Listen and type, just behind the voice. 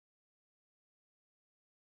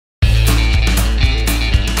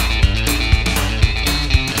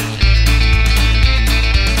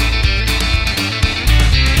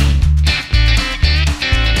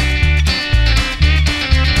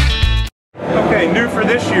New for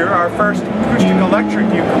this year, our first acoustic electric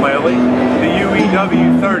ukulele, the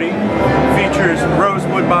UEW30, features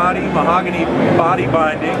rosewood body, mahogany body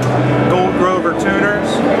binding, gold Grover tuners,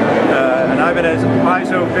 an Ibanez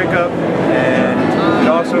piezo pickup, and it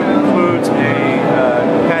also includes a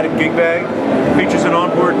padded gig bag. Features an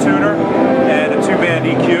onboard tuner and a 2-band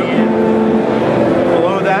EQ.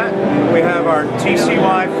 Below that, we have our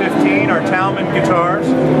TCY15, our Talman guitars.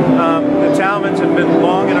 The Talmans have been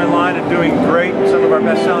long in our line and doing great. Some of our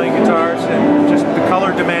best-selling guitars, and just the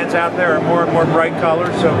color demands out there are more and more bright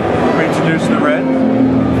colors, so we introduced the red.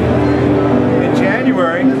 In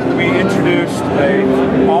January, we introduced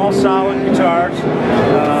all-solid guitars,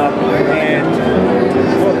 and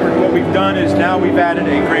what we've done is now we've added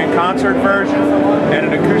a grand concert version and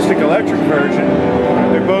an acoustic electric version.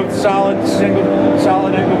 They're both solid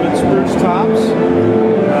Engelmann spruce tops,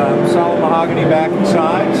 solid mahogany back and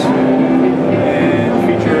sides, and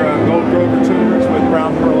feature gold Grover tuners with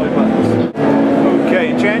brown pearl buttons. Okay,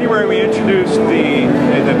 in January we introduced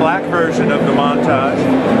the black version of the Montage.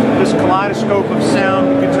 This kaleidoscope of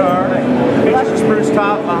sound guitar features a spruce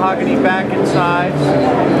top, mahogany back and sides,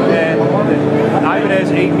 and an Ibanez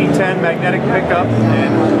AP10 magnetic pickup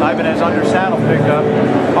and Ibanez undersaddle pickup.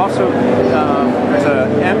 Also, there's a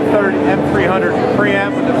M300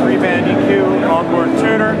 preamp with a 3-band EQ, onboard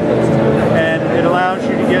tuner, and it allows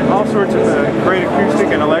you to get all sorts of great acoustic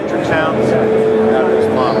and electric sounds out of this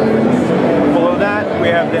model. Below that, we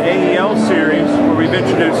have the AEL series, where we've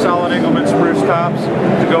introduced solid Engelmann spruce tops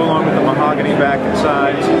to go along with the mahogany back and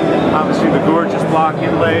sides. Obviously, the gorgeous block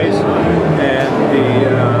inlays and the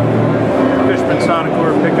Fishman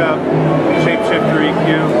Sonicor pickup, shapeshifter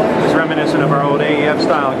EQ is reminiscent of our old AEF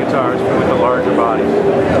style guitars, but with a larger body.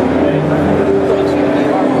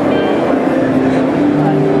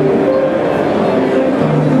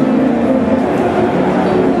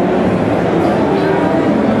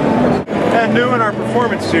 New in our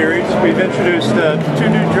performance series, we've introduced 2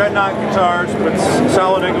 new Dreadnought guitars with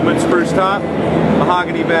solid Engelmann spruce top,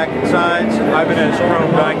 mahogany back and sides, Ibanez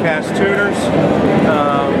chrome die-cast tuners.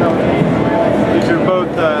 These are both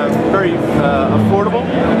very affordable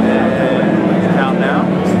and out now.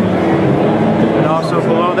 And also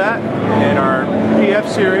below that, in our PF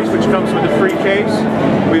series, which comes with a free case,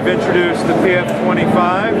 we've introduced the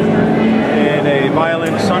PF25 in a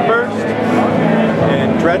violin sunburst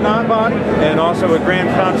and Dreadnought body, and also a grand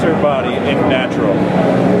concert body in natural.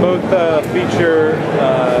 Both feature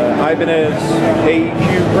Ibanez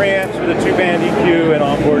AEQ preamps with a 2-band EQ and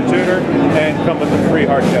onboard tuner, and come with a free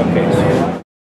hard shell case.